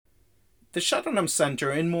The Sharanam Center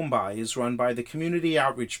in Mumbai is run by the Community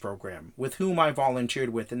Outreach Program, with whom I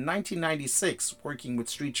volunteered with in 1996 working with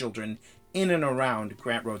street children in and around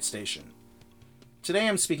Grant Road Station. Today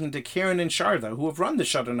I'm speaking to Karen and Sharda, who have run the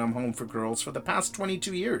Sharanam Home for Girls for the past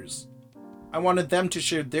 22 years. I wanted them to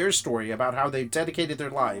share their story about how they've dedicated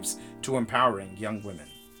their lives to empowering young women.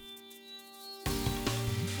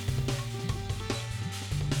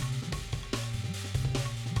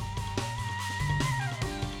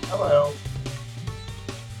 Hello.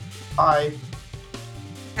 Hi.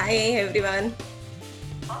 Hi everyone.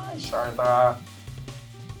 Hi, Sharda.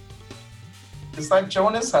 Is that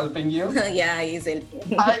Jonas helping you? Yeah, he's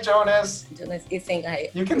helping. Hi, Jonas. Jonas is saying hi.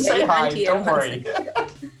 You can say hi, don't worry.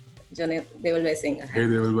 Jonas, they will be saying hi. Hey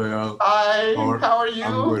there, everybody. Hi, how are you?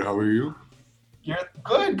 I'm good. How are you?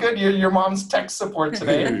 You're good. You're your mom's tech support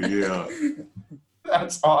today. Yeah.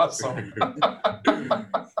 That's awesome.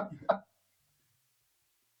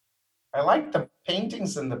 I like the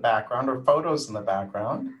paintings in the background or photos in the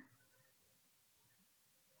background.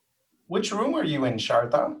 Which room are you in,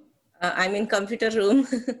 Sharda? I'm in computer room.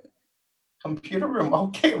 Computer room.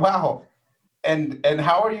 Okay, wow. And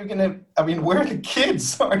how are you gonna? I mean, where are the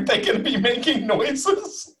kids? Aren't they gonna be making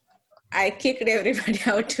noises? I kicked everybody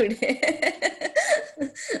out today.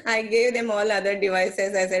 I gave them all other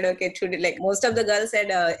devices. I said, okay, today, like most of the girls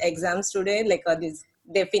had exams today. Like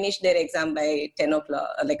they finished their exam by 10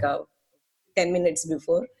 o'clock, 10 minutes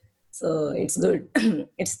before. So it's good.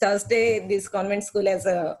 It's Thursday. This convent school has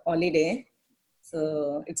a holiday.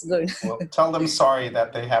 So it's good. Well, tell them sorry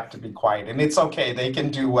that they have to be quiet. And it's okay. They can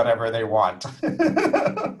do whatever they want.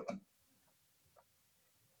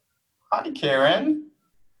 Hi, Karen.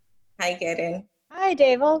 Hi, Karen. Hi,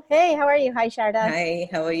 Deval. Hey, how are you? Hi, Sharda. Hi,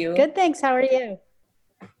 how are you? Good, thanks. How are you?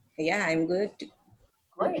 Yeah, I'm good.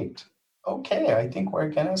 Great. Okay, I think we're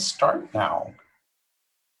going to start now.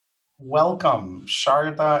 Welcome,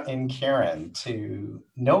 Sharda and Karen, to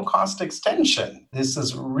No Cost Extension. This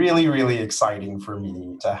is really, really exciting for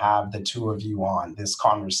me to have the two of you on this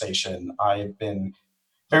conversation. I've been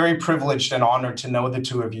very privileged and honored to know the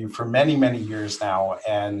two of you for many, many years now.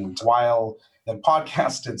 And while the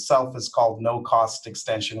podcast itself is called No Cost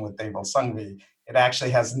Extension with Deval Sangvi, it actually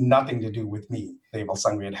has nothing to do with me, Deval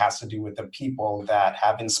Sangvi. It has to do with the people that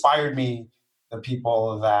have inspired me, the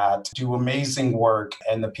people that do amazing work,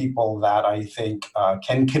 and the people that I think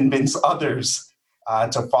can convince others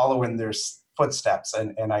to follow in their footsteps.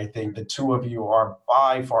 And I think the two of you are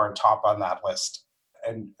by far top on that list.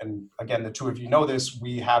 And again, the two of you know this,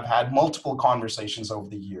 we have had multiple conversations over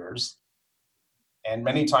the years. And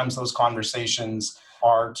many times those conversations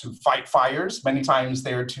are to fight fires. Many times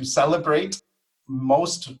they're to celebrate.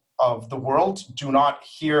 Most of the world do not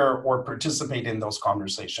hear or participate in those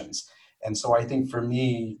conversations. And so I think for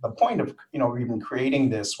me, the point of even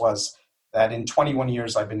creating this was that in 21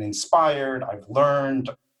 years, I've been inspired, I've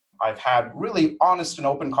learned, I've had really honest and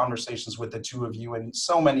open conversations with the two of you and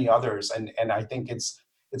so many others. And I think it's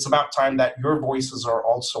about time that your voices are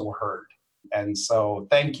also heard. And so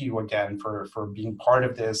thank you again for being part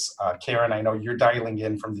of this. Karen, I know you're dialing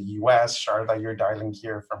in from the US. Sharda, you're dialing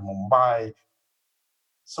here from Mumbai.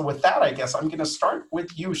 So with that, I guess I'm going to start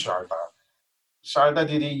with you, Sharda. Sharda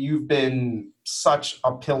Didi, you've been such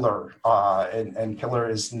a pillar, and pillar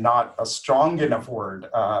is not a strong enough word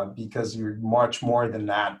because you're much more than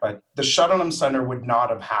that. But the Sharanam Center would not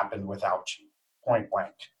have happened without you, point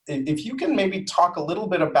blank. If you can maybe talk a little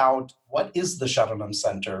bit about what is the Sharanam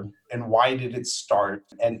Center and why did it start,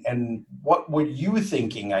 and what were you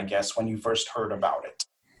thinking, I guess, when you first heard about it?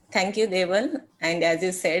 Thank you, Deval. And as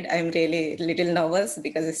you said, I'm really a little nervous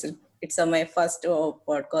because it's my first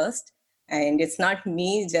podcast. And it's not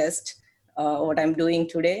me just what I'm doing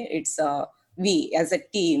today. It's we as a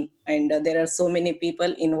team. And there are so many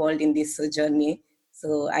people involved in this journey.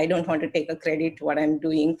 So I don't want to take a credit what I'm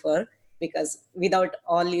doing for, because without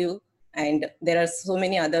all you, and there are so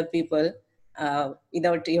many other people,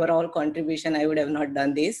 without your all contribution, I would have not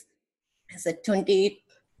done this. It's a 20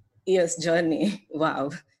 years journey.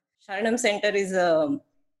 Wow. Sharanam Center is a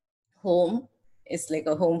home. It's like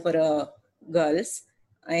a home for girls.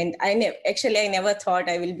 And I never thought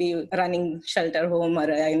I will be running shelter home, or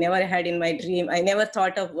I never had in my dream. I never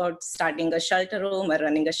thought about starting a shelter home or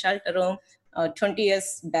running a shelter home. 20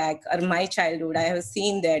 years back, or my childhood, I have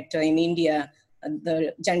seen that in India,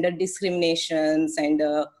 the gender discriminations and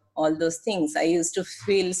all those things. I used to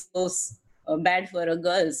feel so bad for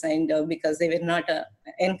girls, and because they were not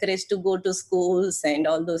encouraged to go to schools and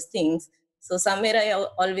all those things. So somewhere I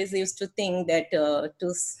always used to think that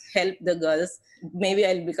to help the girls, maybe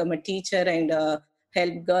I'll become a teacher and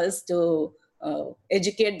help girls to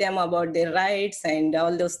educate them about their rights and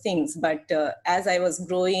all those things. But as I was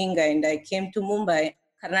growing and I came to Mumbai,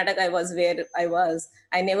 Karnataka was where I was.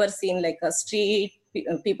 I never seen like a street,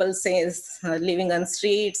 people says living on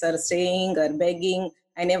streets or staying or begging.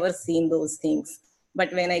 I never seen those things.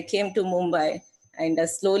 But when I came to Mumbai and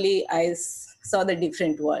slowly I saw the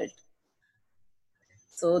different world.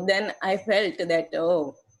 So then I felt that,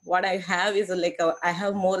 oh, what I have is like, I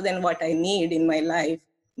have more than what I need in my life.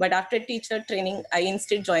 But after teacher training, I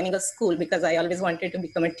instead joining a school because I always wanted to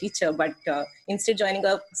become a teacher. But instead joining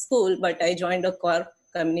a school, but I joined a core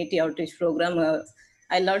community outreach program.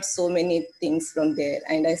 I learned so many things from there.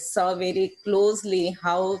 And I saw very closely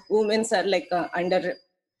how women are like under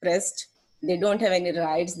pressed. They don't have any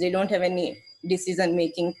rights. They don't have any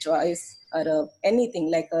decision-making choice or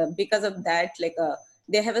anything like because of that, like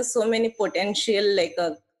they have so many potential, like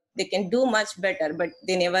they can do much better, but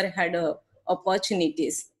they never had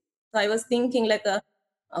opportunities. So I was thinking like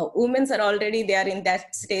women are already there in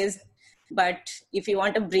that stage, but if you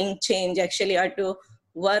want to bring change, actually you have to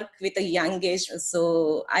work with a young age.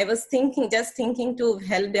 So I was just thinking to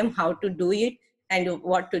help them how to do it and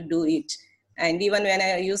what to do it. And even when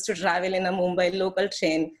I used to travel in a Mumbai local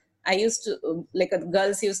train, I used to, like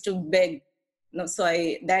girls used to beg. No, so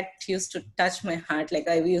that used to touch my heart. Like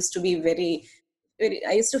I used to be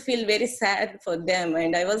I used to feel very sad for them.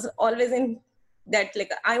 And I was always in that,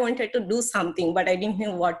 like I wanted to do something, but I didn't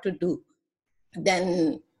know what to do.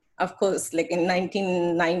 Then, of course, like in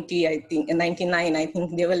 1990, I think, in 99, I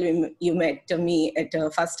think, Deval, you met me at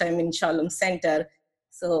first time in Shalom Center.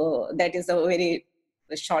 So that is a very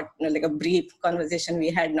short, like a brief conversation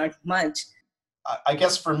we had, not much. I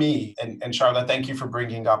guess for me, and Charlotte, thank you for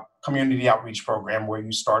bringing up community outreach program where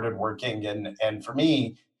you started working. And for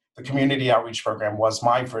me, the community outreach program was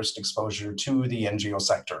my first exposure to the NGO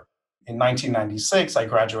sector. In 1996, I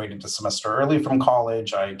graduated a semester early from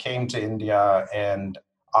college. I came to India and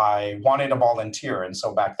I wanted to volunteer. And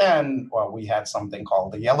so back then, well, we had something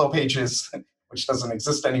called the Yellow Pages, which doesn't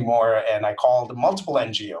exist anymore. And I called multiple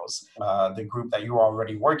NGOs. The group that you were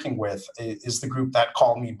already working with is the group that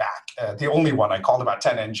called me back. The only one. I called about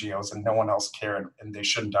 10 NGOs and no one else cared, and they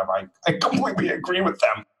shouldn't have. I completely agree with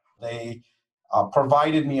them. They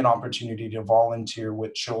provided me an opportunity to volunteer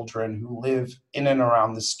with children who live in and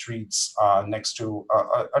around the streets next to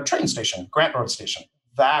a train station, Grant Road Station.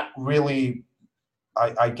 That really,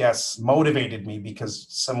 I guess, motivated me because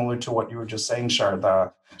similar to what you were just saying,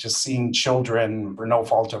 Sharda, just seeing children for no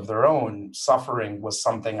fault of their own suffering was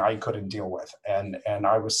something I couldn't deal with. And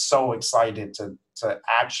I was so excited to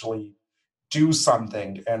actually do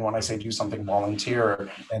something. And when I say do something, volunteer.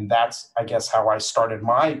 And that's, I guess, how I started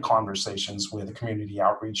my conversations with the community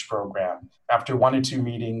outreach program. After 1 or 2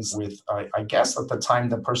 meetings with, I guess at the time,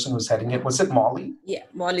 the person who was heading it, was it Molly? Yeah,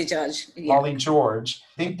 Molly George. Yeah. Molly George.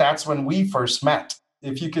 I think that's when we first met.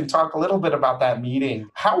 If you can talk a little bit about that meeting.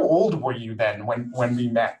 How old were you then when we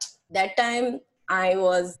met? That time I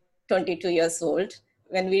was 22 years old.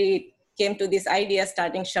 When we came to this idea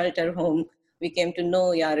starting shelter home, we came to know,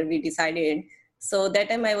 we decided. So that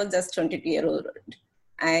time I was just 22-year-old.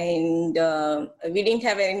 And we didn't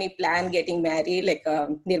have any plan getting married, like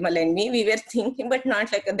Nirmal and me. We were thinking, but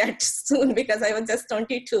not like that soon because I was just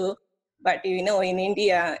 22. But in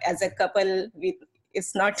India, as a couple,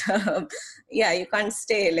 it's not, you can't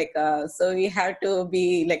stay like, so we have to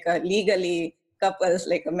be like legally couples,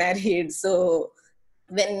 like married. So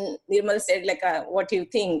when Nirmal said like, what do you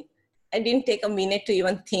think? I didn't take a minute to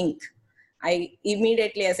even think. I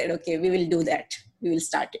said, okay, we will do that. We will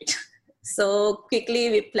start it. So quickly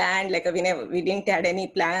we planned, like we didn't had any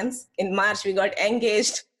plans. In March, we got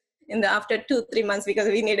engaged after 2-3 months because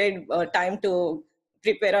we needed time to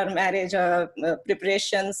prepare our marriage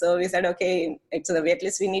preparation. So we said, okay, at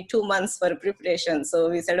least we need 2 months for preparation. So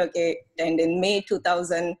we said, okay. And in May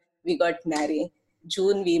 2000, we got married.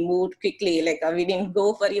 June, we moved quickly. Like we didn't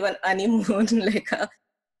go for even honeymoon. Like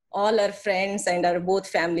all our friends and our both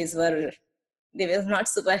families were not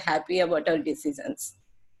super happy about our decisions.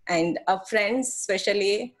 And our friends,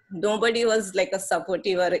 especially, nobody was like a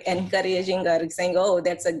supportive or encouraging or saying, oh,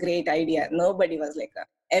 that's a great idea. Nobody was like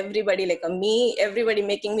everybody like me, everybody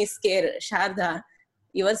making me scared. Sharda,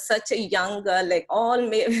 you are such a young girl, like all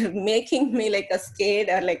making me like a scared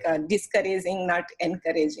or like a discouraging, not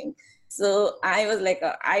encouraging. So I was like,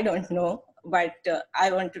 I don't know, but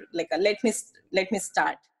I want to like, let me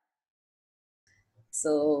start.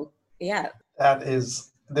 So, yeah.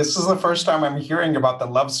 This is the first time I'm hearing about the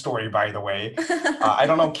love story, by the way. I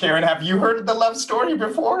don't know, Karen, have you heard the love story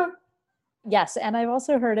before? Yes. And I've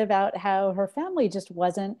also heard about how her family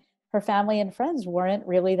and friends weren't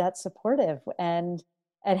really that supportive. And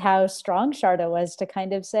at how strong Sharda was to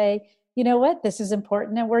kind of say, you know what, this is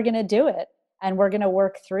important and we're going to do it. And we're going to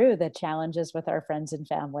work through the challenges with our friends and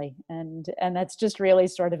family. And that's just really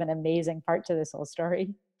sort of an amazing part to this whole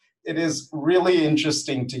story. It is really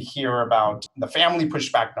interesting to hear about the family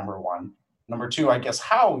pushback, number one. Number two, I guess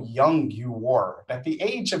how young you were. At the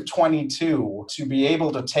age of 22, to be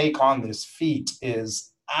able to take on this feat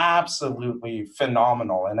is absolutely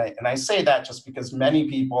phenomenal. And I say that just because many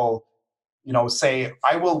people, say,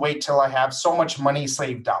 I will wait till I have so much money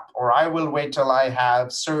saved up, or I will wait till I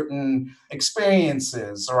have certain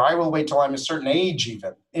experiences, or I will wait till I'm a certain age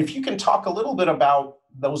even. If you can talk a little bit about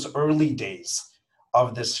those early days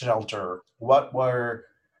of this shelter, what were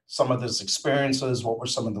some of those experiences? What were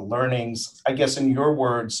some of the learnings? I guess in your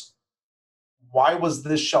words, why was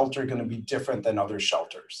this shelter going to be different than other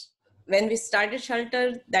shelters? When we started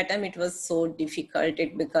shelter, that time it was so difficult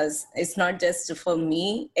because it's not just for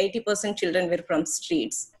me. 80% children were from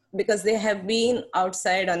streets because they have been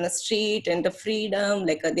outside on the street and the freedom,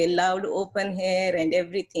 they loved open air and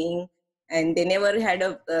everything. And they never had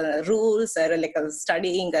rules or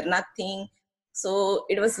studying or nothing. So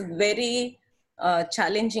it was very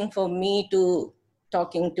challenging for me to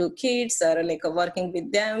talking to kids or working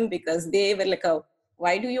with them because they were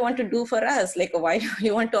why do you want to do for us? Why do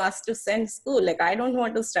you want to us to send school? I don't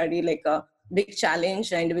want to study a big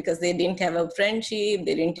challenge. And because they didn't have a friendship,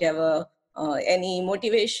 they didn't have any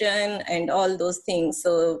motivation and all those things.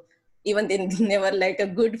 So even they never liked a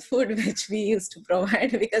good food, which we used to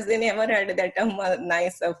provide because they never had that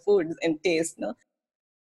nice food and taste. No?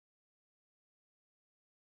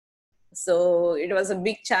 So it was a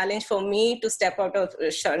big challenge for me to step out of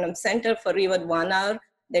Sharnam Center for even 1 hour.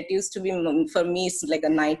 That used to be, for me, it's like a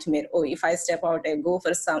nightmare. Oh, if I step out, I go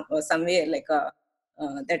for somewhere that.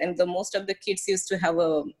 And most of the kids used to have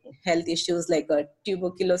health issues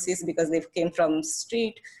tuberculosis because they came from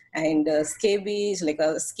street, and scabies,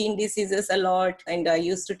 skin diseases a lot. And I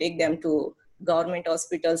used to take them to government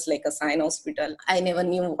hospitals like a Sign Hospital. I never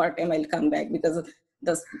knew what time I'll come back because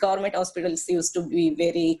the government hospitals used to be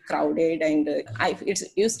very crowded, and it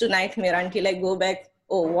used to nightmare until I go back.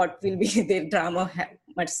 Oh, what will be the drama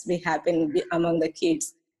must be happening among the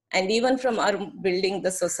kids. And even from our building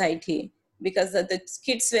the society, because the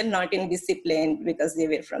kids were not in discipline because they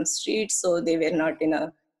were from streets, so they were not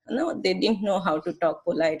they didn't know how to talk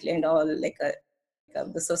politely and all. The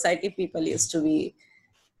society people used to be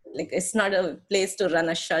it's not a place to run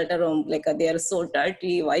a shelter home. They are so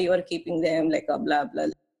dirty. Why you are keeping them? Blah blah.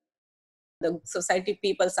 The society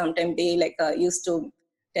people sometimes they used to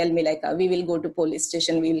tell me we will go to police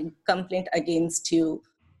station. We will complain against you.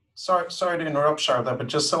 Sorry to interrupt, Sharda, but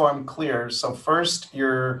just so I'm clear. So first,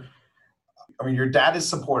 your dad is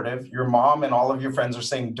supportive. Your mom and all of your friends are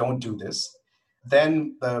saying, don't do this.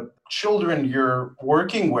 Then the children you're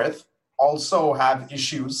working with also have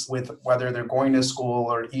issues with whether they're going to school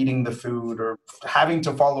or eating the food or having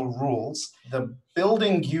to follow rules. The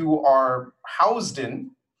building you are housed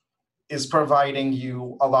in is providing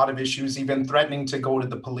you a lot of issues, even threatening to go to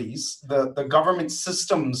the police. The government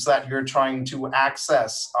systems that you're trying to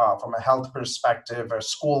access from a health perspective, a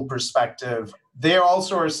school perspective, they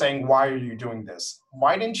also are saying, why are you doing this?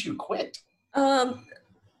 Why didn't you quit?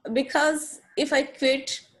 Because if I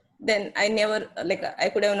quit, then I never, I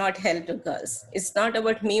could have not helped the girls. It's not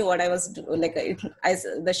about me, what I was doing.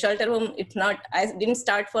 The shelter home, I didn't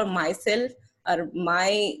start for myself or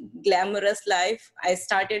my glamorous life. I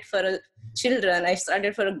started for children. I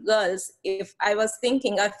started for girls. If I was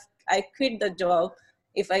thinking, if I quit the job,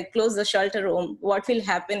 if I close the shelter home, what will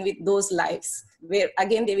happen with those lives? Where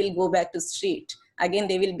again, they will go back to street. Again,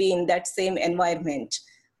 they will be in that same environment.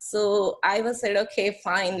 So I was said, okay,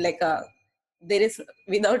 fine. There is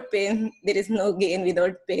without pain, there is no gain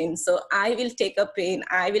without pain. So I will take a pain.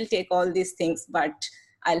 I will take all these things, but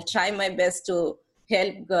I'll try my best to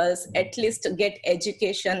help girls at least get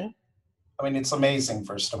education. It's amazing,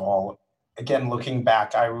 first of all. Again, looking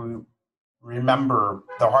back, I remember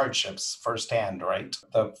the hardships firsthand, right?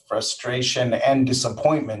 The frustration and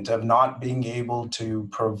disappointment of not being able to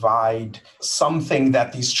provide something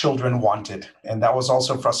that these children wanted. And that was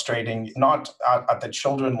also frustrating, not at the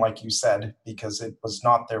children, like you said, because it was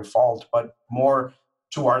not their fault, but more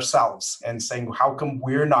to ourselves and saying, how come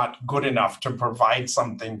we're not good enough to provide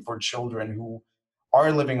something for children who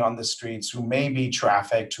are living on the streets, who may be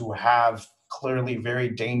trafficked, who have clearly very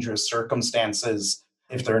dangerous circumstances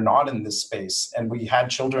if they're not in this space. And we had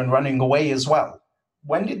children running away as well.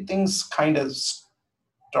 When did things kind of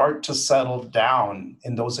start to settle down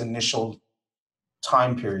in those initial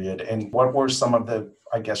time period? And what were some of the,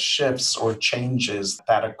 shifts or changes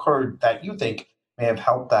that occurred that you think may have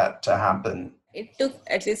helped that to happen? It took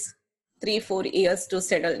at least 3-4 years to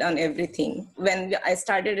settle down everything. When I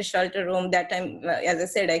started a shelter room, that time, as I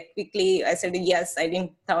said, I said yes. I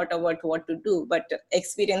didn't thought about what to do, but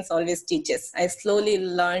experience always teaches. I slowly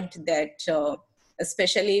learned that,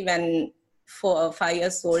 especially when for a 5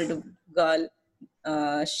 years old girl,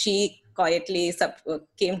 she quietly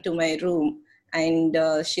came to my room and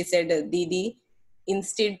she said, Didi,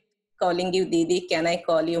 instead calling you Didi, can I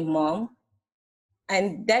call you mom?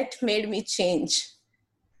 And that made me change,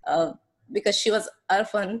 uh, because she was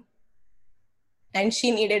orphan and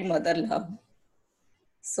she needed mother love.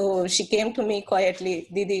 So she came to me quietly,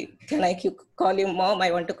 Didi, can I call you mom?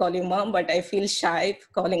 I want to call you mom, but I feel shy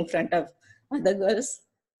calling in front of other girls.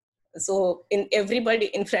 So in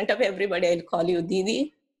front of everybody, I'll call you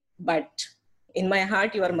Didi, but in my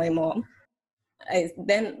heart, you are my mom.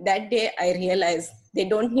 Then that day I realized they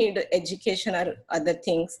don't need education or other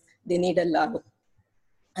things. They need a love.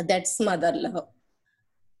 That's mother love.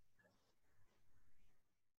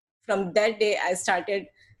 From that day, I started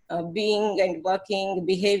being and working,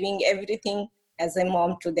 behaving, everything as a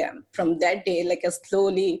mom to them. From that day, like a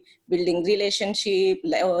slowly building relationship,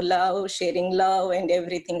 love, sharing love, and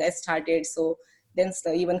everything I started. So then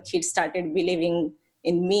even kids started believing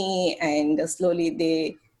in me, and slowly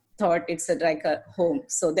they thought it's like a home.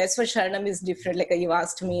 So that's why Sharanam is different. Like you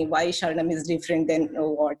asked me why Sharanam is different than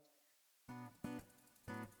what.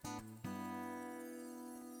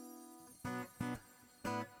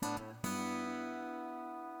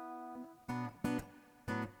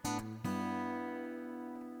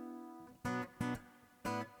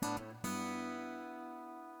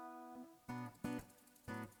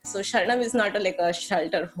 So Sharanam is not like a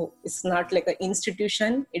shelter home. It's not like an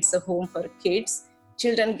institution. It's a home for kids.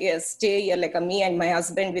 Children stay here, like me and my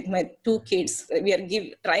husband with my 2 kids. We are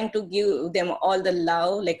trying to give them all the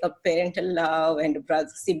love, like a parental love and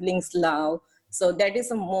siblings love. So that is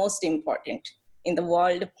the most important. In the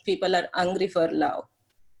world, people are hungry for love.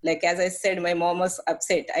 Like as I said, my mom was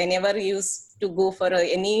upset. I never used to go for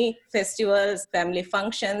any festivals, family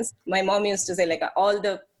functions. My mom used to say like all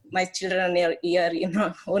the my children are here,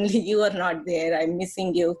 only you are not there. I'm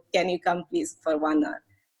missing you. Can you come please for 1 hour?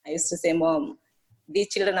 I used to say, Mom, these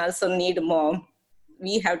children also need mom.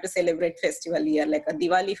 We have to celebrate festival here, like a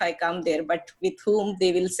Diwali if I come there, but with whom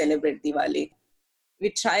they will celebrate Diwali. We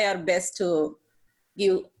try our best to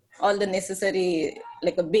give all the necessary,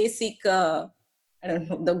 like a basic, I don't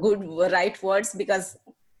know, the good, right words, because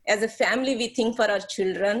as a family, we think for our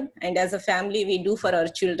children, and as a family, we do for our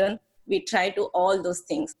children. We try to all those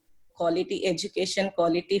things: quality education,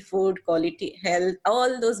 quality food, quality health,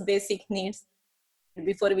 all those basic needs.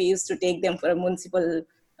 Before we used to take them for municipal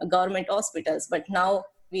government hospitals, but now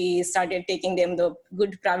we started taking them the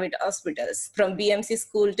good private hospitals. From BMC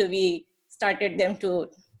school to we started them to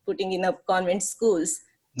putting in a convent schools.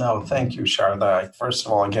 No, thank you, Sharda. First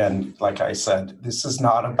of all, again, like I said, this is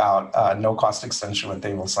not about no cost extension with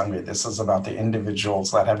Deval Sangre. This is about the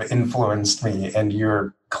individuals that have influenced me, and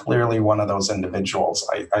you're clearly one of those individuals.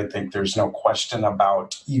 I think there's no question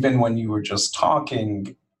about, even when you were just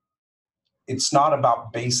talking, it's not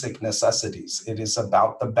about basic necessities. It is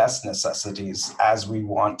about the best necessities as we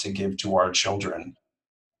want to give to our children.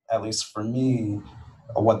 At least for me,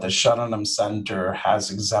 what the Sharanam Center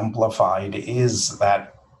has exemplified is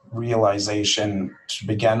that realization to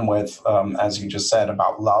begin with, as you just said,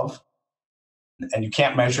 about love. And you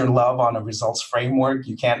can't measure love on a results framework.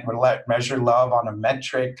 You can't measure love on a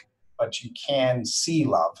metric, but you can see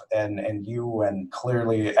love. And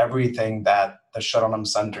clearly everything that the Sharanam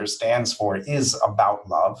Center stands for is about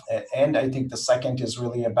love. And I think the second is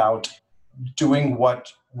really about doing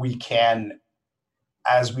what we can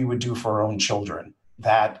as we would do for our own children.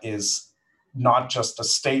 That is not just a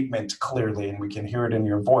statement, clearly, and we can hear it in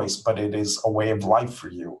your voice, but it is a way of life for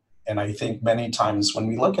you. And I think many times when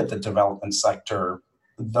we look at the development sector,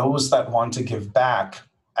 those that want to give back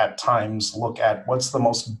at times look at what's the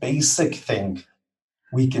most basic thing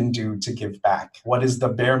we can do to give back. What is the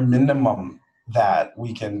bare minimum that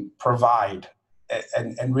we can provide?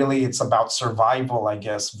 And really it's about survival, I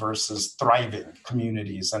guess, versus thriving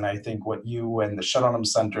communities. And I think what you and the Sharanam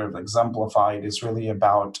Center have exemplified is really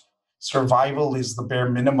about survival is the bare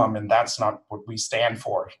minimum, and that's not what we stand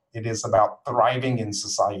for. It is about thriving in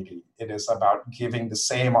society. It is about giving the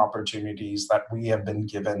same opportunities that we have been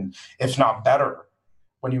given, if not better.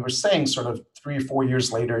 When you were saying sort of 3 or 4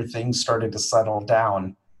 years later, things started to settle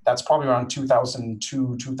down, that's probably around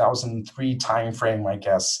 2002, 2003 timeframe, I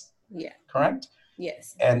guess. Yeah. Correct?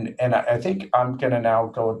 Yes. And I think I'm going to now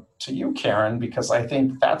go to you, Karen, because I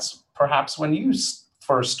think that's perhaps when you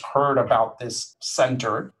first heard about this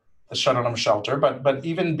center the Sharanam shelter. But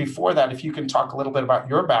even before that, if you can talk a little bit about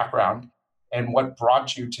your background and what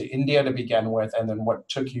brought you to India to begin with, and then what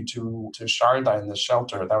took you to Sharda in the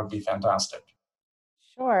shelter, that would be fantastic.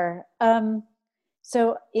 Sure.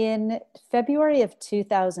 So in February of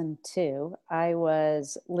 2002, I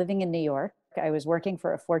was living in New York. I was working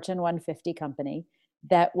for a Fortune 150 company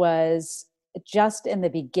that was just in the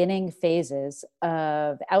beginning phases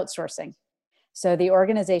of outsourcing. So the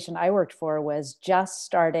organization I worked for was just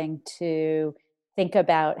starting to think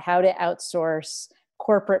about how to outsource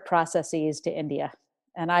corporate processes to India.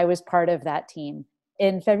 And I was part of that team.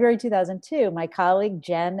 In February 2002, my colleague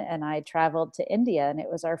Jen and I traveled to India, and it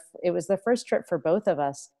was the first trip for both of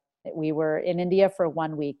us. We were in India for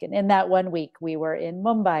 1 week, and in that 1 week, we were in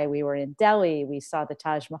Mumbai, we were in Delhi, we saw the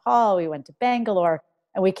Taj Mahal, we went to Bangalore,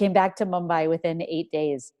 and we came back to Mumbai within 8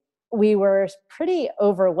 days. We were pretty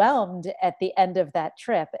overwhelmed at the end of that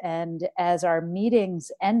trip, and as our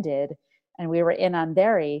meetings ended, and we were in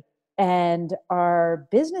Andheri, and our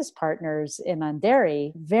business partners in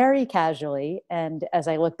Andheri very casually, and as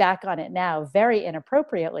I look back on it now, very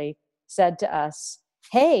inappropriately, said to us,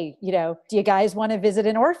 "Hey, do you guys want to visit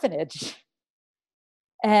an orphanage?"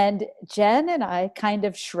 And Jen and I kind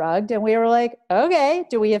of shrugged and we were like, "Okay,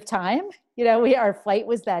 do we have time?" Our flight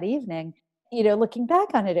was that evening. Looking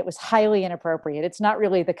back on it, it was highly inappropriate. It's not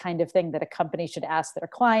really the kind of thing that a company should ask their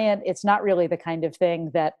client. It's not really the kind of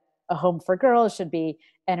thing that a home for girls should be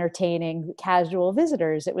entertaining casual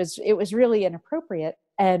visitors. It was really inappropriate.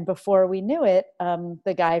 And before we knew it,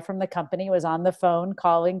 the guy from the company was on the phone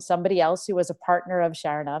calling somebody else who was a partner of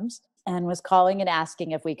Sharanam's and was calling and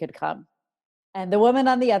asking if we could come. And the woman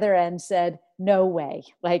on the other end said, "No way.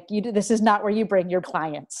 This is not where you bring your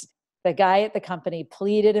clients." The guy at the company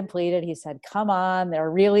pleaded and pleaded. He said, "Come on, they're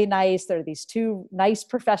really nice. They're these two nice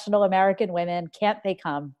professional American women. Can't they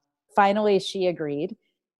come?" Finally, she agreed.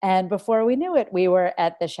 And before we knew it, we were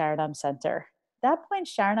at the Sharanam Center. At that point,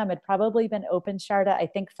 Sharanam had probably been open, Sharda, I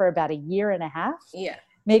think, for about 1.5 years. Yeah,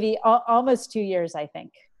 Maybe almost 2 years, I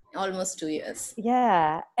think. almost 2 years.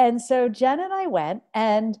 Yeah. And so Jen and I went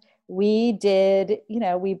and we did,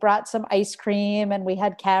 we brought some ice cream and we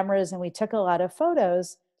had cameras and we took a lot of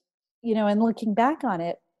photos, and looking back on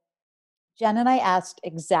it, Jen and I asked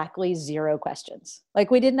exactly 0 questions.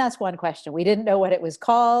 We didn't ask one question. We didn't know what it was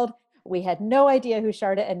called. We had no idea who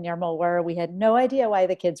Sharda and Nirmal were. We had no idea why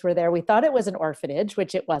the kids were there. We thought it was an orphanage,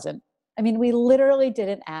 which it wasn't. I mean, we literally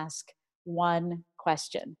didn't ask one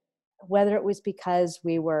question, whether it was because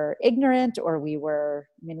we were ignorant or we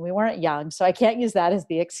weren't young. So I can't use that as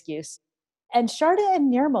the excuse. And Sharda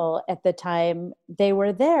and Nirmal at the time, they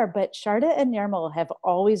were there, but Sharda and Nirmal have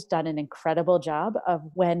always done an incredible job of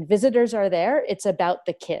when visitors are there, it's about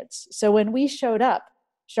the kids. So when we showed up,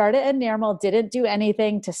 Sharda and Nirmal didn't do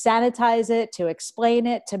anything to sanitize it, to explain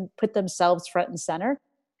it, to put themselves front and center.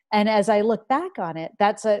 And as I look back on it,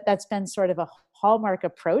 that's been sort of a hallmark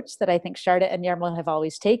approach that I think Sharda and Nirmal have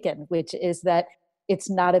always taken, which is that it's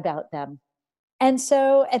not about them. And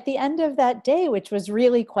so at the end of that day, which was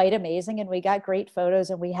really quite amazing, and we got great photos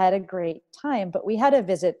and we had a great time, but we had a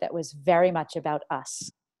visit that was very much about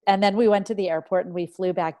us. And then we went to the airport and we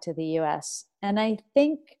flew back to the US. And I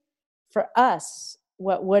think for us,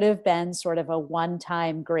 what would have been sort of a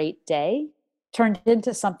one-time great day turned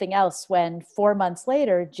into something else when 4 months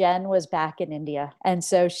later, Jen was back in India. And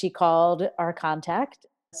so she called our contact,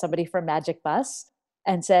 somebody from Magic Bus,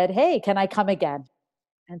 and said, "Hey, can I come again?"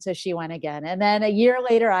 And so she went again. And then a year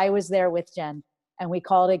later, I was there with Jen and we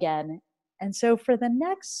called again. And so for the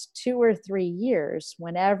next 2 or 3 years,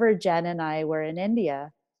 whenever Jen and I were in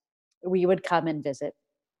India, we would come and visit.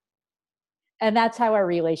 And that's how our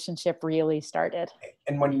relationship really started.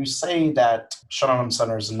 And when you say that Sharanam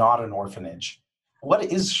Center is not an orphanage, what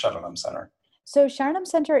is Sharanam Center? So Sharanam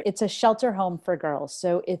Center, it's a shelter home for girls.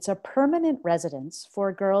 So it's a permanent residence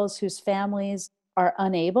for girls whose families are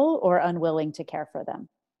unable or unwilling to care for them.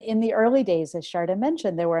 In the early days, as Sharda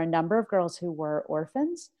mentioned, there were a number of girls who were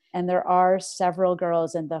orphans, and there are several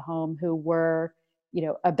girls in the home who were,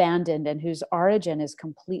 abandoned and whose origin is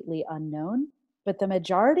completely unknown. But the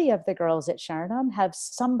majority of the girls at Sharanam have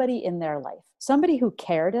somebody in their life, somebody who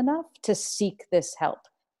cared enough to seek this help.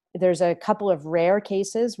 There's a couple of rare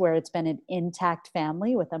cases where it's been an intact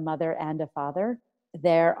family with a mother and a father.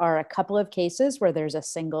 There are a couple of cases where there's a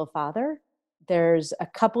single father. There's a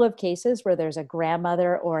couple of cases where there's a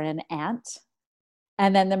grandmother or an aunt.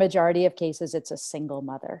 And then the majority of cases, it's a single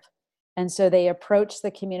mother. And so they approached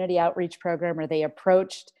the community outreach program, or they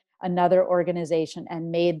approached another organization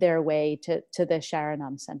and made their way to the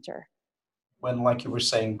Sharanam Center. When, like you were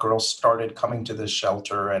saying, girls started coming to this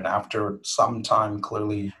shelter, and after some time,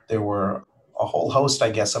 clearly there were a whole host,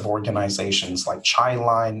 I guess, of organizations like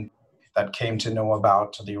Childline that came to know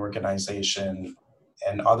about the organization,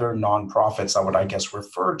 and other nonprofits that would, I guess,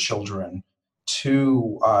 refer children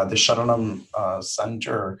to the Sharanam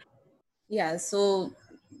Center. Yeah, so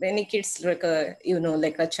many kids like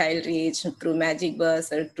like a child reach through Magic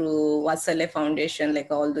Bus or through Vasale Foundation, like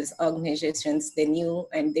all these organizations they knew,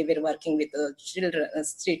 and they were working with children,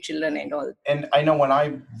 street children and all. And I know when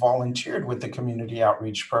I volunteered with the community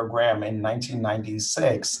outreach program in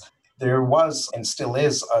 1996, there was and still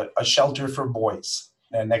is a shelter for boys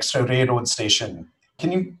next to Railroad Station.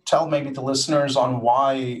 Can you tell maybe the listeners on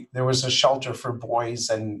why there was a shelter for boys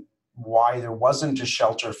and why there wasn't a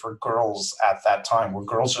shelter for girls at that time? Were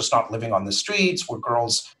girls just not living on the streets? Were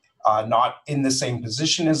girls not in the same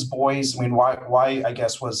position as boys? I mean, why I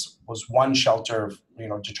guess was one shelter,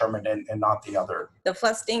 determined and not the other? The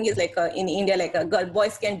first thing is like in India, like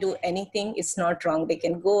boys can do anything. It's not wrong. They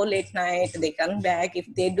can go late night. They come back. If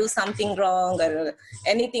they do something wrong or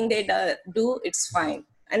anything they do, it's fine.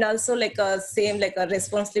 And also like same like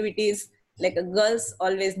responsibilities, like girls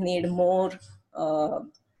always need more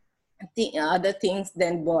other things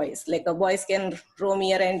than boys. Like boys can roam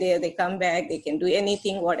here and there, they come back, they can do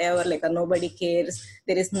anything, whatever, like nobody cares.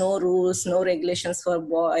 There is no rules, no regulations for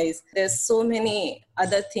boys. There's so many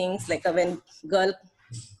other things, like when girl,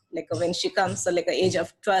 like when she comes like age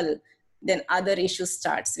of 12, then other issues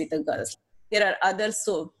starts with the girls. There are other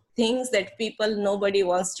things that nobody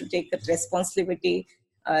wants to take the responsibility,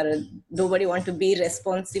 or nobody want to be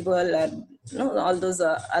responsible, or all those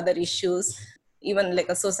other issues. Even like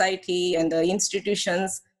a society and the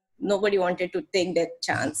institutions, nobody wanted to take that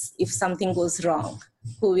chance. If something goes wrong,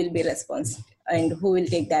 who will be responsible and who will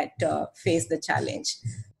take that, face the challenge?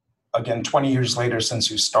 Again, 20 years later since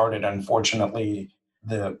you started, unfortunately,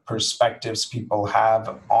 the perspectives people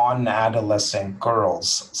have on adolescent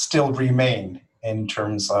girls still remain in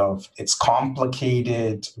terms of it's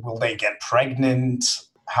complicated. Will they get pregnant?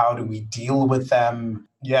 How do we deal with them?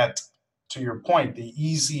 Yet, to your point, the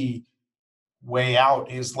easy way out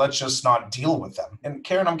is let's just not deal with them. And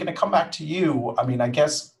Karen, I'm going to come back to you. I mean, I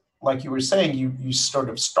guess, like you were saying, you sort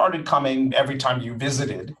of started coming every time you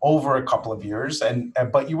visited over a couple of years,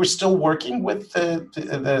 but you were still working with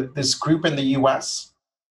this group in the U.S.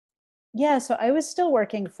 Yeah, so I was still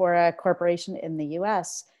working for a corporation in the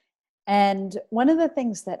US. And one of the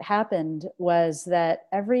things that happened was that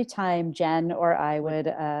every time Jen or I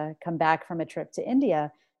would come back from a trip to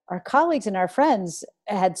India, our colleagues and our friends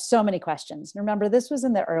had so many questions. Remember, this was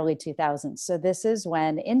in the early 2000s. So this is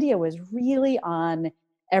when India was really on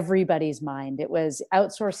everybody's mind. It was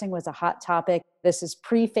outsourcing was a hot topic. This is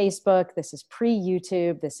pre-Facebook. This is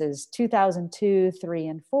pre-YouTube. This is 2002, 3,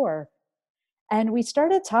 and 4. And we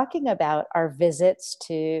started talking about our visits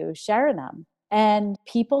to Sharanam. And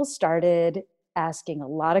people started asking a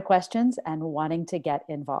lot of questions and wanting to get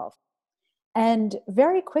involved. And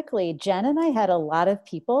very quickly, Jen and I had a lot of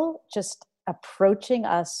people just approaching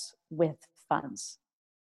us with funds.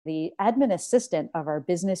 The admin assistant of our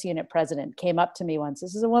business unit president came up to me once.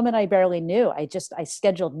 This is a woman I barely knew. I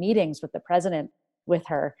scheduled meetings with the president with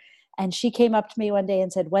her. And she came up to me one day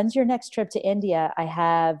and said, "When's your next trip to India? I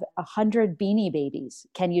have 100 Beanie Babies.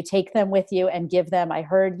 Can you take them with you and give them? I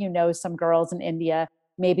heard you know some girls in India.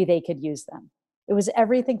 Maybe they could use them." It was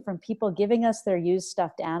everything from people giving us their used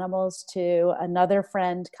stuffed animals to another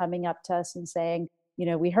friend coming up to us and saying,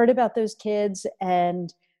 we heard about those kids,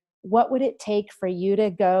 and what would it take for you to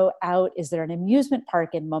go out? Is there an amusement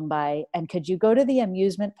park in Mumbai? And could you go to the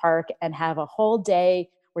amusement park and have a whole day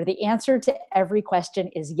where the answer to every question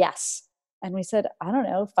is yes? And we said, I don't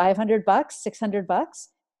know, $500, $600.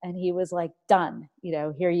 And he was like, done,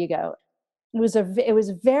 here you go. It was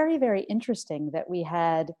very, very interesting that we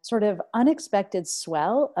had sort of unexpected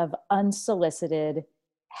swell of unsolicited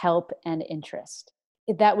help and interest.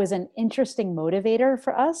 That was an interesting motivator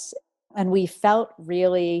for us. And we felt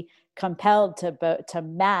really compelled to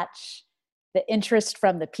match the interest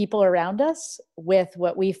from the people around us with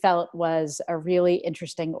what we felt was a really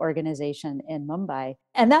interesting organization in Mumbai.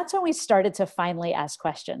 And that's when we started to finally ask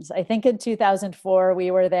questions. I think in 2004,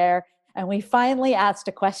 we were there and we finally asked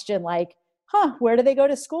a question like, where do they go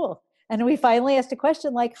to school? And we finally asked a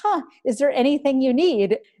question like, is there anything you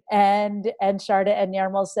need? And Sharda and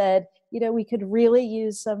Nirmal said, we could really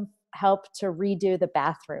use some help to redo the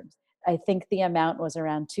bathrooms. I think the amount was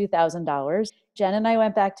around $2,000. Jen and I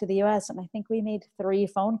went back to the US and I think we made 3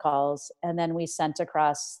 phone calls and then we sent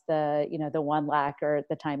across the 1 lakh, or at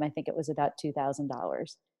the time, I think it was about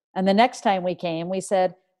 $2,000. And the next time we came, we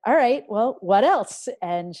said, all right, well, what else?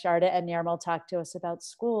 And Sharda and Nirmal talked to us about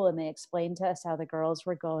school, and they explained to us how the girls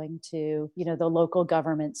were going to, the local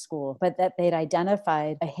government school, but that they'd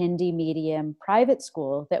identified a Hindi medium private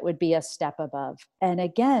school that would be a step above. And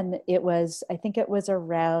again, I think it was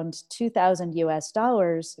around 2,000 US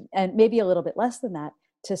dollars, and maybe a little bit less than that,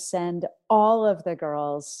 to send all of the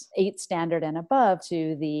girls 8 standard and above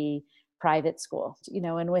to the private school,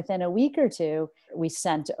 and within a week or two, we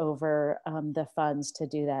sent over the funds to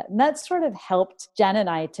do that. And that sort of helped Jen and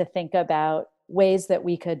I to think about ways that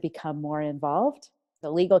we could become more involved.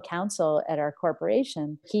 The legal counsel at our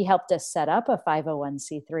corporation, he helped us set up a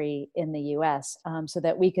 501c3 in the US so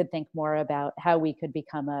that we could think more about how we could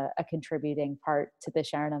become a contributing part to the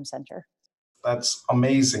Sharanam Center. That's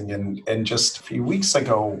amazing. And just a few weeks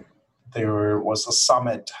ago, there was a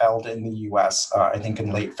summit held in the US, I think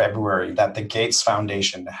in late February, that the Gates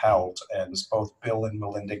Foundation held. And it was both Bill and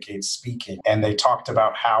Melinda Gates speaking. And they talked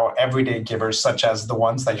about how everyday givers, such as the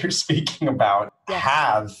ones that you're speaking about,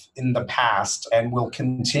 have in the past and will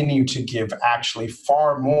continue to give actually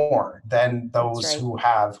far more than those who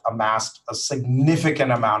have amassed a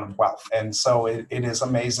significant amount of wealth. And so it is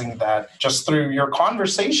amazing that just through your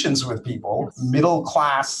conversations with people, middle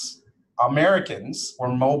class Americans were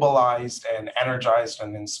mobilized and energized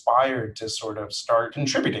and inspired to sort of start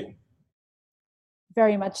contributing.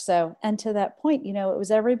 Very much so. And to that point, it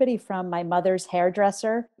was everybody from my mother's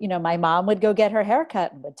hairdresser. My mom would go get her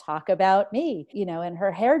haircut and would talk about me, and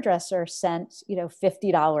her hairdresser sent,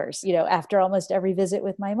 $50, after almost every visit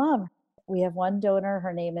with my mom. We have one donor,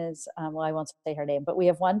 her name is, I won't say her name, but we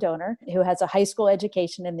have one donor who has a high school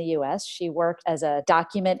education in the US. She worked as a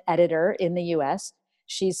document editor in the US.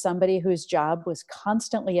 She's somebody whose job was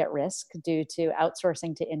constantly at risk due to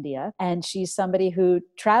outsourcing to India. And she's somebody who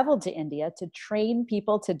traveled to India to train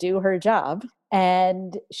people to do her job.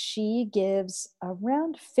 And she gives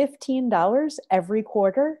around $15 every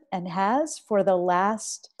quarter and has for the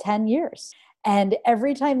last 10 years. And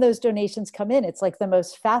every time those donations come in, it's like the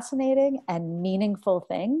most fascinating and meaningful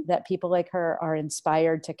thing that people like her are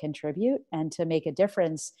inspired to contribute and to make a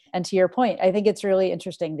difference. And to your point, I think it's really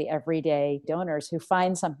interesting, the everyday donors who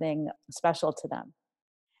find something special to them.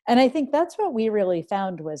 And I think that's what we really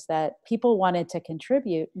found, was that people wanted to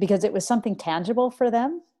contribute because it was something tangible for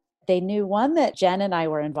them. They knew, one, that Jen and I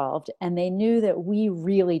were involved, and they knew that we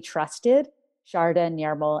really trusted Sharda and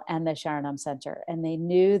Nirmal and the Sharanam Center. And they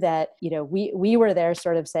knew that, we were there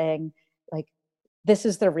sort of saying, like, this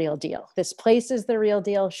is the real deal. This place is the real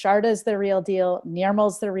deal. Sharda's the real deal.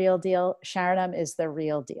 Nirmal's the real deal. Sharanam is the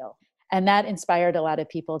real deal. And that inspired a lot of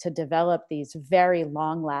people to develop these very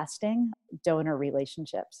long-lasting donor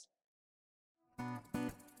relationships.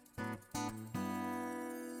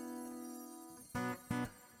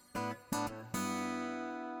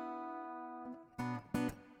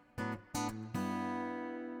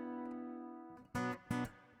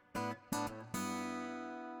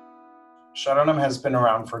 Sharanam has been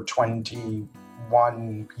around for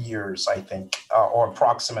 21 years, I think, or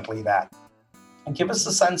approximately that. And give us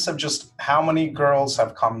a sense of just how many girls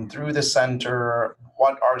have come through the center.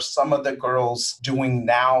 What are some of the girls doing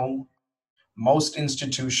now? Most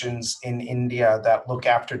institutions in India that look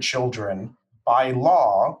after children by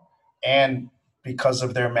law, and because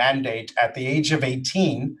of their mandate, at the age of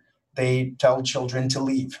 18, they tell children to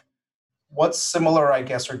leave. What's similar, I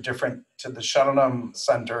guess, or different to the Sharanam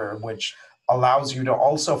Center, which allows you to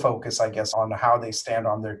also focus, I guess, on how they stand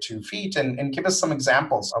on their 2 feet, and give us some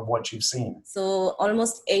examples of what you've seen. So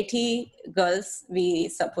almost 80 girls we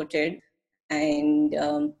supported. And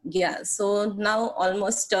so now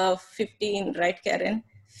almost 15, right, Karen?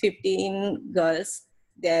 15 girls,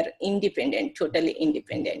 they're independent, totally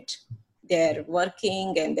independent. They're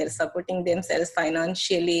working and they're supporting themselves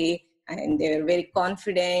financially, and they're very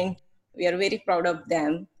confident. We are very proud of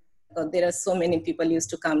them. There are so many people used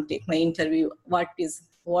to come take my interview.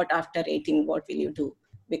 What after 18, what will you do?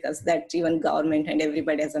 Because that even government and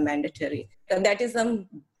everybody has a mandatory. And that is the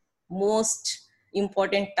most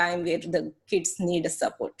important time where the kids need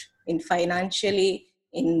support in financially,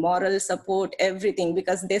 in moral support, everything,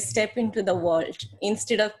 because they step into the world.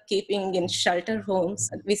 Instead of keeping in shelter homes,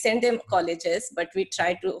 we send them colleges, but we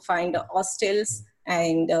try to find hostels.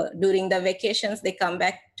 And during the vacations, they come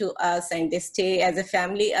back to us and they stay as a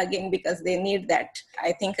family again, because they need that.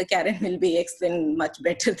 I think Karen will be explaining much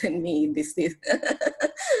better than me. This is,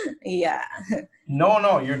 yeah.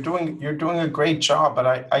 No, you're doing a great job.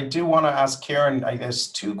 But I do want to ask Karen, I guess,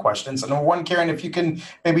 2 questions. And one, Karen, if you can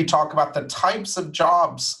maybe talk about the types of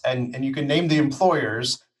jobs, and you can name the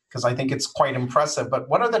employers, because I think it's quite impressive. But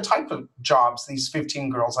what are the type of jobs these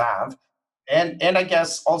 15 girls have? And I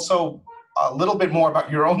guess also, a little bit more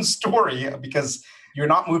about your own story, because you're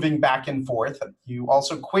not moving back and forth. You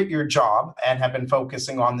also quit your job and have been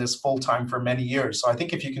focusing on this full time for many years. So I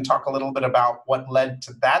think if you can talk a little bit about what led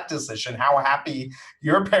to that decision, how happy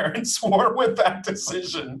your parents were with that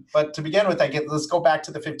decision. But to begin with, let's go back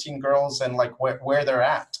to the 15 girls and like where they're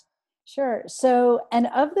at. Sure. So, and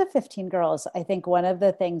of the 15 girls, I think one of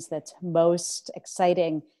the things that's most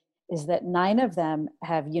exciting is that 9 of them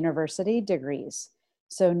have university degrees.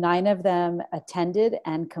 So, 9 of them attended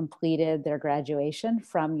and completed their graduation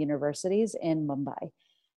from universities in Mumbai.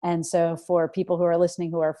 And so, for people who are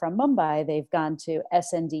listening who are from Mumbai, they've gone to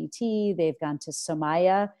SNDT, they've gone to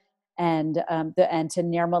Somaya, and to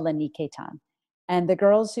Nirmala Niketan. And the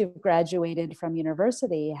girls who've graduated from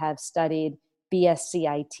university have studied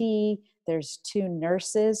BSCIT. There's 2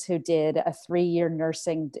 nurses who did a 3-year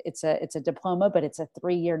nursing. It's a diploma, but it's a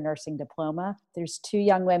 3-year nursing diploma. There's 2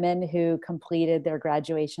 young women who completed their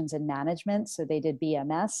graduations in management. So they did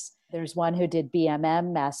BMS. There's one who did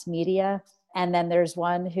BMM, mass media. And then there's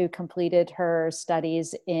one who completed her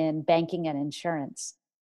studies in banking and insurance.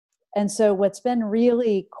 And so what's been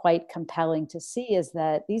really quite compelling to see is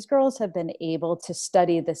that these girls have been able to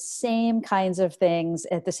study the same kinds of things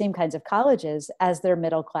at the same kinds of colleges as their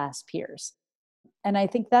middle class peers. And I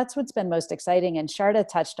think that's what's been most exciting. And Sharda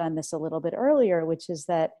touched on this a little bit earlier, which is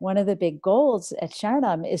that one of the big goals at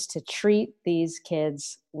Sharanam is to treat these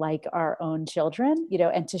kids like our own children,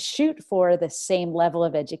 and to shoot for the same level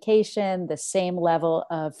of education, the same level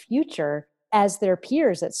of future as their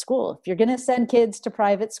peers at school. If you're going to send kids to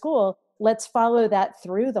private school, let's follow that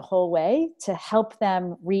through the whole way to help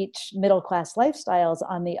them reach middle-class lifestyles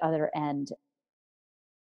on the other end.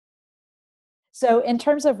 So in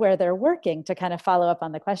terms of where they're working, to kind of follow up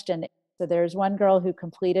on the question, so there's one girl who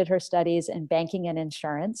completed her studies in banking and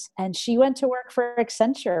insurance, and she went to work for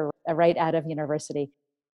Accenture right out of university.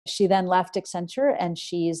 She then left Accenture and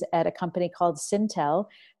she's at a company called Syntel,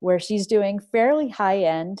 where she's doing fairly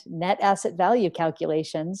high-end net asset value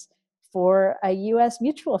calculations for a US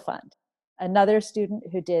mutual fund. Another student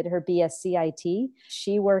who did her BSCIT,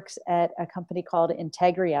 she works at a company called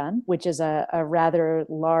Integrion, which is a rather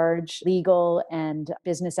large legal and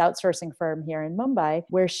business outsourcing firm here in Mumbai,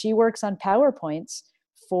 where she works on PowerPoints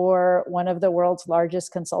for one of the world's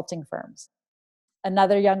largest consulting firms.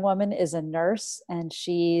 Another young woman is a nurse, and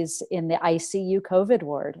she's in the ICU COVID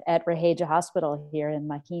ward at Raheja Hospital here in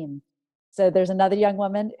Mahim. So there's another young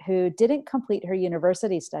woman who didn't complete her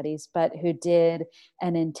university studies, but who did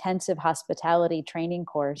an intensive hospitality training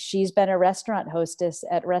course. She's been a restaurant hostess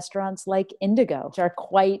at restaurants like Indigo, which are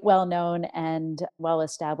quite well known and well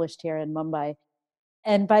established here in Mumbai.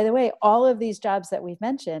 And by the way, all of these jobs that we've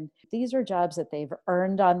mentioned, these are jobs that they've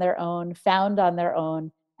earned on their own, found on their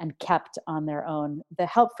own, and kept on their own. The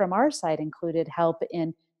help from our side included help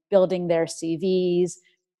in building their CVs,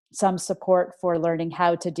 some support for learning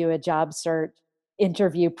how to do a job search,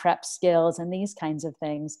 interview prep skills, and these kinds of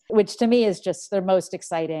things, which to me is just the most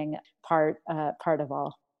exciting part of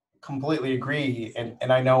all. Completely agree.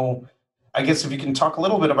 And I guess if you can talk a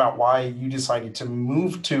little bit about why you decided to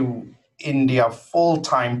move to India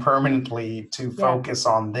full-time permanently to focus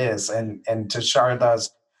on this, and to Sharda's,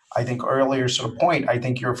 I think, earlier sort of point, I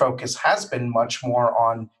think your focus has been much more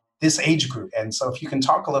on this age group. And so if you can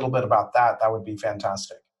talk a little bit about that, that would be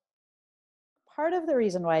fantastic. Part of the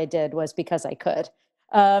reason why I did was because I could.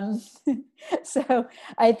 So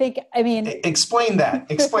Explain that.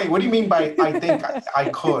 Explain. What do you mean by I think I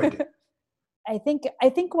could? I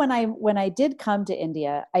think when I did come to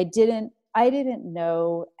India, I didn't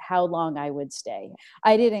know how long I would stay.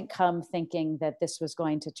 I didn't come thinking that this was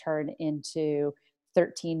going to turn into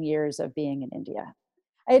 13 years of being in India.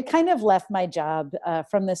 I had kind of left my job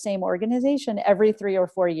from the same organization every 3 or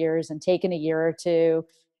 4 years and taken a year or two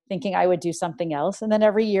thinking I would do something else. And then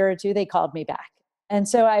every year or two, they called me back. And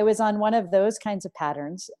so I was on one of those kinds of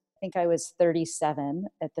patterns. I think I was 37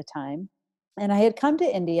 at the time. And I had come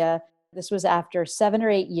to India. This was after 7 or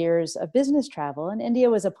 8 years of business travel. And India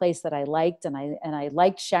was a place that I liked, and I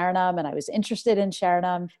liked Sharanam, and I was interested in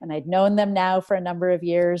Sharanam, and I'd known them now for a number of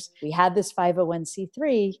years. We had this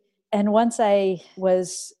 501c3. And once I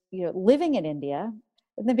was living in India,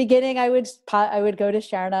 in the beginning, I would go to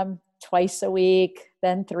Sharanam twice a week,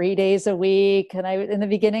 then 3 days a week. And in the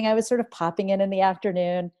beginning, I was sort of popping in the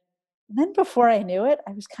afternoon. And then before I knew it,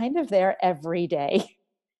 I was kind of there every day.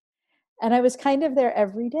 And I was kind of there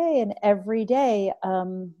every day. And every day,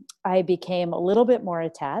 I became a little bit more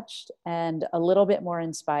attached and a little bit more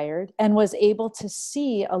inspired, and was able to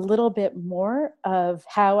see a little bit more of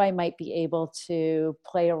how I might be able to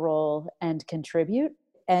play a role and contribute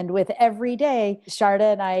And with every day,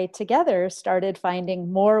 Sharda and I together started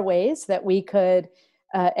finding more ways that we could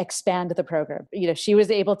expand the program. She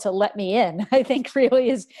was able to let me in, I think really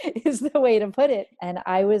is the way to put it. And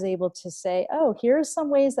I was able to say, oh, here's some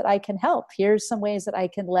ways that I can help. Here's some ways that I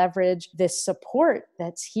can leverage this support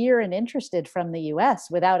that's here and interested from the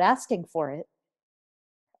US without asking for it.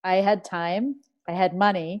 I had time, I had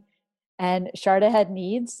money, and Sharda had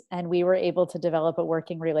needs, and we were able to develop a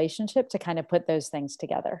working relationship to kind of put those things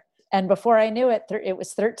together. And before I knew it, it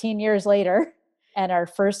was 13 years later, and our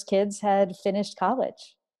first kids had finished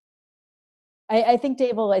college. I think,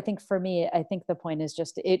 Dave, I think for me, I think the point is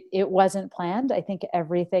just it wasn't planned. I think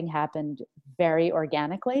everything happened very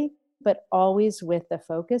organically, but always with the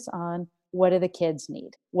focus on what do the kids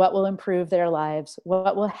need? What will improve their lives?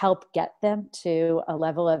 What will help get them to a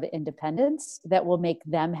level of independence that will make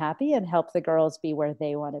them happy and help the girls be where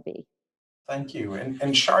they want to be? Thank you. And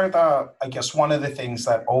Sharda, I guess one of the things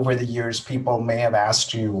that over the years people may have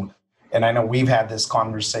asked you, and I know we've had this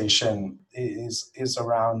conversation, is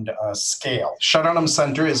around scale. Sharanam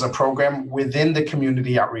Center is a program within the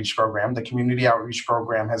Community Outreach Program. The Community Outreach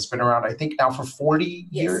Program has been around, I think, now for 40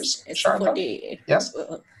 years. It's Sharda? 40. Yes?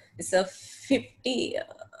 It's a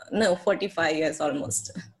 45 years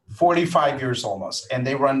almost. 45 years almost. And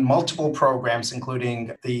they run multiple programs,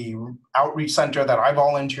 including the outreach center that I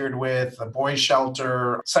volunteered with, the boys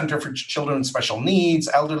shelter, Center for Children with Special Needs,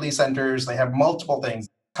 elderly centers. They have multiple things.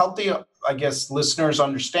 Help the, I guess, listeners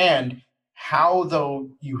understand how, though,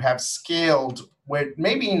 you have scaled with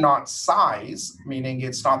maybe not size, meaning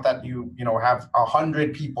it's not that you have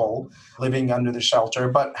 100 people living under the shelter,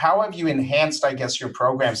 but how have you enhanced, I guess, your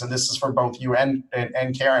programs? And this is for both you and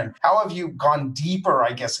Karen. How have you gone deeper,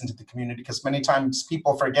 I guess, into the community? Because many times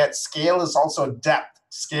people forget scale is also depth.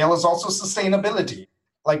 Scale is also sustainability.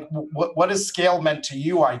 Like, what has scale meant to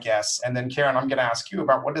you, I guess? And then, Karen, I'm going to ask you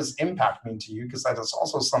about what does impact mean to you? Because that is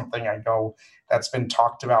also something I know that's been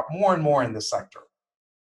talked about more and more in this sector.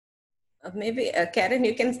 Maybe Karen,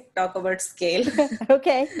 you can talk about scale.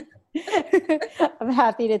 Okay. I'm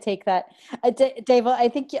happy to take that. Dave, I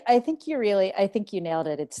think you nailed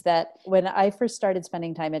it. It's that when I first started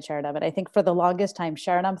spending time at Sharanam, and I think for the longest time,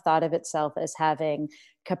 Sharanam thought of itself as having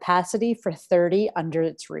capacity for 30 under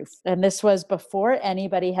its roof. And this was before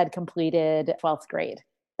anybody had completed 12th grade.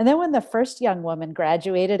 And then when the first young woman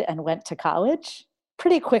graduated and went to college,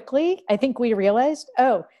 pretty quickly, I think we realized,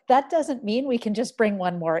 oh, that doesn't mean we can just bring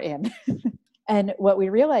one more in. And what we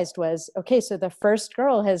realized was, okay, so the first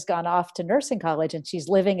girl has gone off to nursing college and she's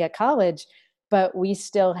living at college, but we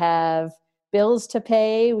still have bills to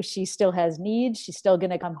pay. She still has needs. She's still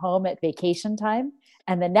going to come home at vacation time.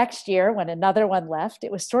 And the next year, when another one left,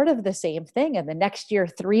 it was sort of the same thing. And the next year,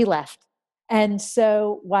 3 left. And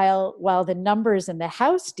so while the numbers in the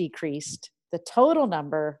house decreased, the total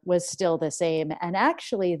number was still the same. And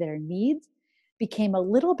actually their needs became a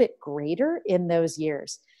little bit greater in those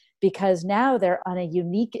years because now they're on a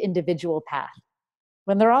unique individual path.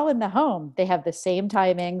 When they're all in the home, they have the same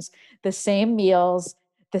timings, the same meals,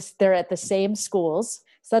 they're at the same schools.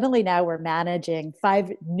 Suddenly now we're managing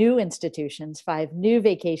 5 new institutions, 5 new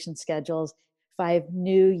vacation schedules, 5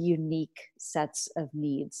 new unique sets of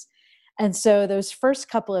needs. And so those first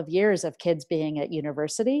couple of years of kids being at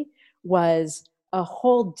university was a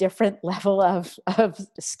whole different level of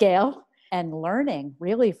scale and learning,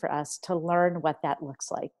 really, for us to learn what that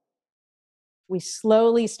looks like. We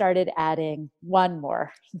slowly started adding one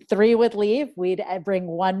more. 3 would leave, we'd bring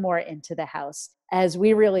one more into the house as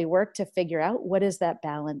we really worked to figure out what does that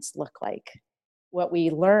balance look like. What we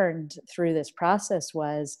learned through this process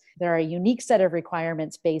was there are a unique set of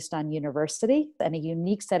requirements based on university and a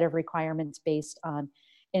unique set of requirements based on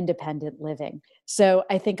independent living. So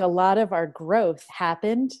I think a lot of our growth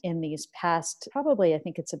happened in these past, probably I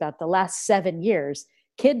think it's about the last 7 years,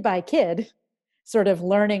 kid by kid, sort of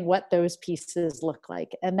learning what those pieces look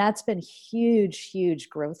like. And that's been huge, huge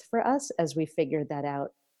growth for us as we figured that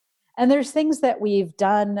out. And there's things that we've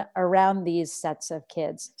done around these sets of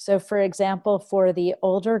kids. So for example, for the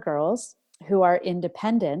older girls who are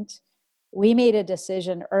independent, we made a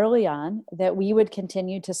decision early on that we would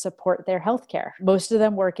continue to support their healthcare. Most of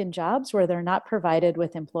them work in jobs where they're not provided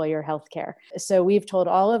with employer healthcare. So we've told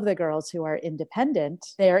all of the girls who are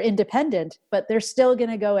independent, they are independent, but they're still going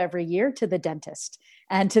to go every year to the dentist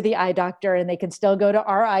and to the eye doctor, and they can still go to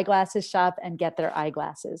our eyeglasses shop and get their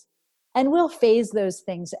eyeglasses. And we'll phase those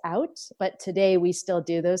things out, but today we still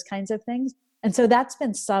do those kinds of things. And so that's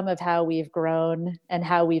been some of how we've grown and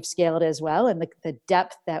how we've scaled as well, and the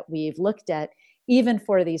depth that we've looked at, even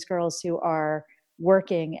for these girls who are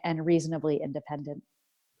working and reasonably independent.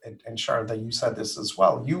 and Sharda, you said this as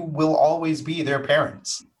well, you will always be their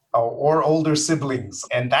parents or older siblings,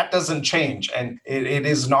 and that doesn't change. And it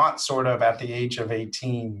is not sort of at the age of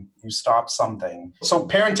 18, you stop something. So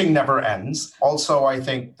parenting never ends. Also, I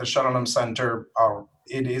think the Sharanam Center,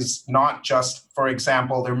 it is not just, for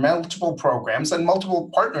example, there are multiple programs and multiple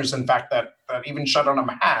partners, in fact, that even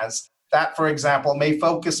Sharanam has, that, for example, may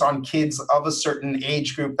focus on kids of a certain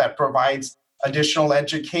age group that provides additional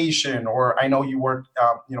education. Or I know you work,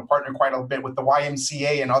 partner quite a bit with the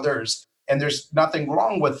YMCA and others, and there's nothing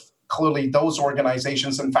wrong with clearly those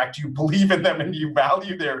organizations. In fact, you believe in them and you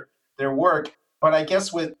value their work. But I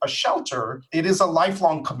guess with a shelter, it is a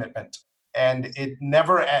lifelong commitment and it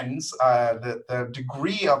never ends. The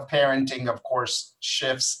degree of parenting, of course,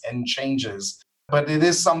 shifts and changes, but it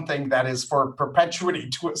is something that is for perpetuity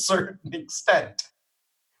to a certain extent.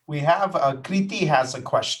 We have Kriti has a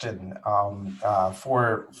question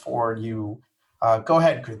for you. Go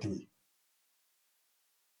ahead, Kriti.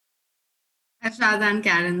 Hi, Shraddha and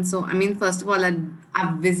Karen. So, first of all,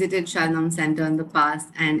 I've visited Sharanam Center in the past,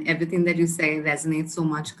 and everything that you say resonates so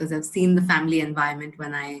much because I've seen the family environment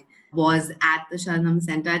when I was at the Sharanam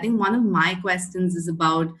Center. I think one of my questions is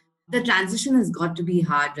about the transition has got to be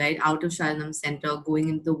hard, right? Out of Sharanam Center, going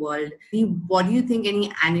into the world. What do you think,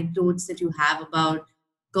 any anecdotes that you have about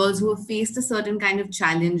girls who have faced a certain kind of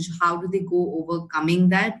challenge? How do they go overcoming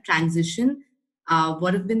that transition?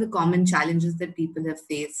 What have been the common challenges that people have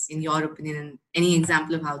faced, in your opinion, and any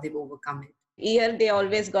example of how they've overcome it? Here, they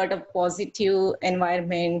always got a positive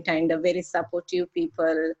environment and a very supportive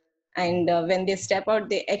people. And when they step out,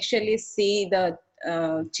 they actually see the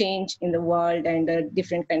change in the world and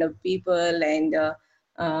different kind of people. And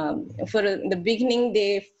for the beginning,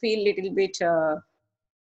 they feel a little bit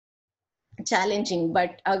challenging,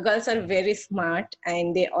 but our girls are very smart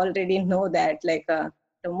and they already know that,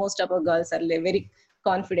 most of our girls are very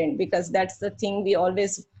confident, because that's the thing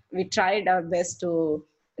we tried our best to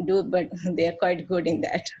do, but they're quite good in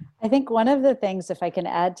that. I think one of the things, if I can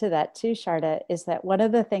add to that too, Sharda, is that one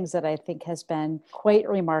of the things that I think has been quite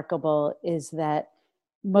remarkable is that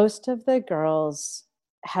most of the girls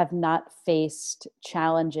have not faced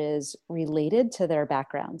challenges related to their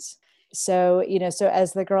backgrounds. So, so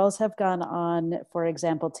as the girls have gone on, for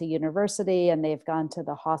example, to university and they've gone to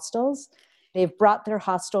the hostels, they've brought their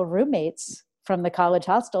hostel roommates from the college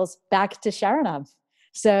hostels back to Sharanam.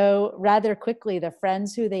 So rather quickly, the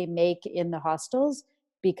friends who they make in the hostels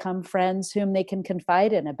become friends whom they can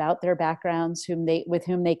confide in about their backgrounds, with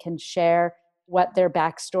whom they can share what their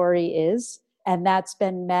backstory is. And that's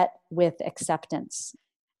been met with acceptance.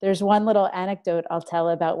 There's one little anecdote I'll tell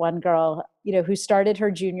about one girl, who started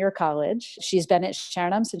her junior college. She's been at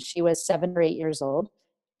Sharanam since she was 7 or 8 years old.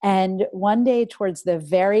 And one day towards the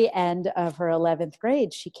very end of her 11th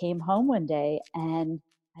grade, she came home one day and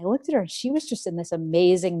I looked at her and she was just in this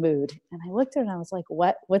amazing mood. And I looked at her and I was like,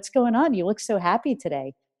 what's going on? You look so happy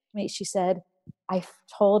today. She said, I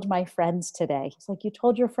told my friends today. It's like, you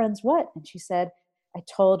told your friends what? And she said, I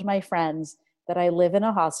told my friends that I live in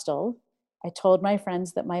a hostel. I told my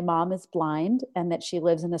friends that my mom is blind and that she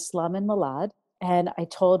lives in a slum in Malad. And I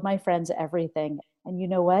told my friends everything. And you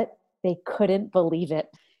know what? They couldn't believe it.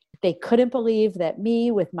 They couldn't believe that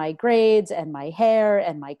me, with my grades and my hair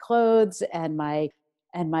and my clothes and my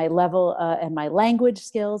level and my language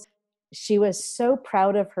skills, she was so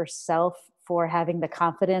proud of herself for having the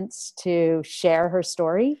confidence to share her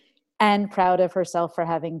story and proud of herself for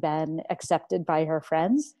having been accepted by her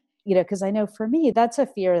friends. Because I know for me, that's a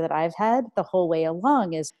fear that I've had the whole way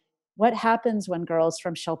along, is what happens when girls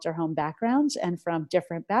from shelter home backgrounds and from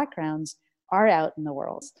different backgrounds are out in the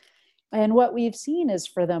world. And what we've seen is,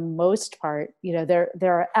 for the most part, there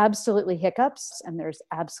are absolutely hiccups and there's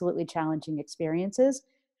absolutely challenging experiences.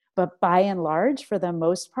 But by and large, for the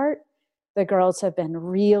most part, the girls have been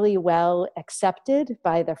really well accepted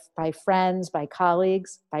by friends, by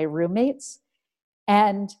colleagues, by roommates.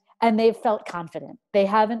 And they've felt confident. They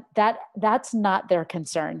haven't, that's not their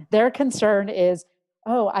concern. Their concern is,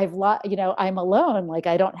 oh, I'm alone. Like,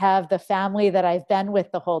 I don't have the family that I've been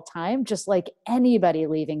with the whole time, just like anybody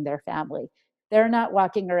leaving their family. They're not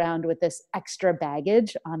walking around with this extra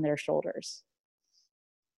baggage on their shoulders.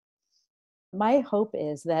 My hope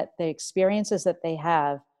is that the experiences that they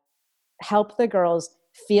have help the girls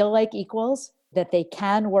feel like equals, that they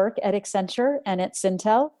can work at Accenture and at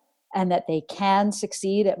Syntel, and that they can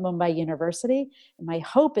succeed at Mumbai University. And my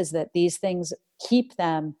hope is that these things keep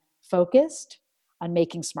them focused on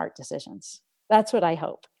making smart decisions. That's what I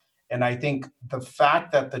hope. And I think the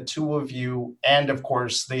fact that the two of you, and of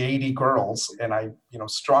course the 80 girls, and I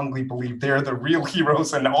strongly believe they're the real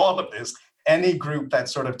heroes in all of this, any group that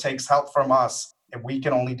sort of takes help from us and we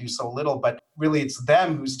can only do so little, but really it's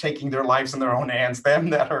them who's taking their lives in their own hands, them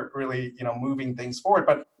that are really, moving things forward.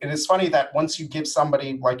 But it is funny that once you give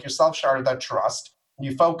somebody like yourself, Sharda, that trust,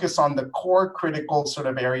 you focus on the core critical sort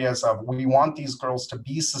of areas of we want these girls to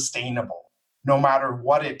be sustainable no matter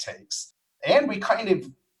what it takes. And we kind of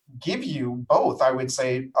give you both, I would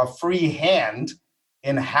say, a free hand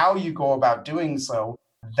in how you go about doing so.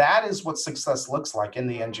 That is what success looks like in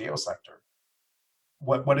the NGO sector.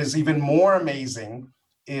 What is even more amazing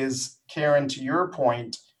is, Karen, to your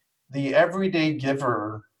point, the everyday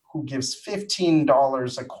giver who gives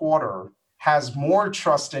 $15 a quarter has more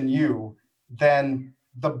trust in you than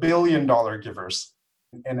the billion-dollar givers.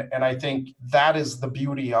 And I think that is the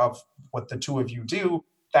beauty of what the two of you do.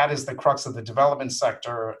 That is the crux of the development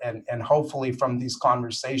sector. And hopefully from these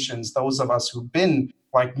conversations, those of us who've been,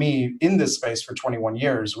 like me, in this space for 21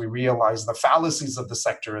 years, we realize the fallacies of the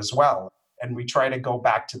sector as well. And we try to go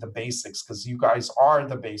back to the basics, because you guys are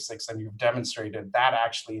the basics, and you've demonstrated that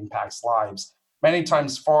actually impacts lives many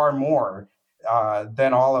times far more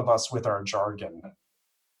than all of us with our jargon.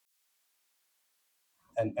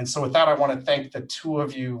 And so with that, I want to thank the two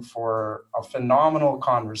of you for a phenomenal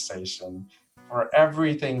conversation, for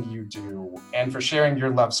everything you do, and for sharing your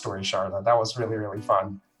love story, Sharda. That was really, really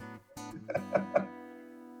fun.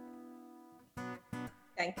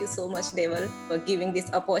 Thank you so much, Deval, for giving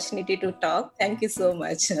this opportunity to talk. Thank you so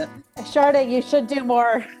much. Sharda, you should do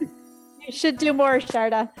more. You should do more,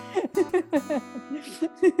 Sharda.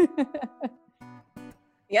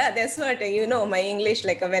 Yeah, that's what, my English,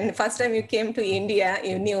 like when first time you came to India,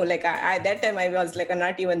 you knew, like that time I was like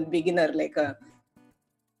not even beginner, like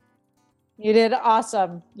You did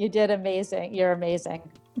awesome. You did amazing. You're amazing.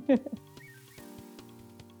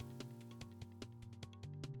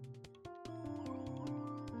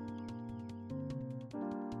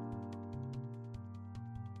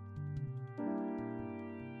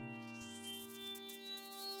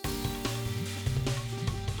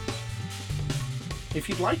 If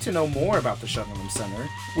you'd like to know more about the Cheltenham Center,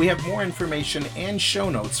 we have more information and show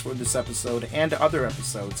notes for this episode and other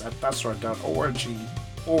episodes at thesra.org/NCE.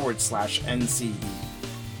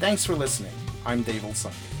 Thanks for listening. I'm Deval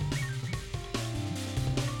Sanghi.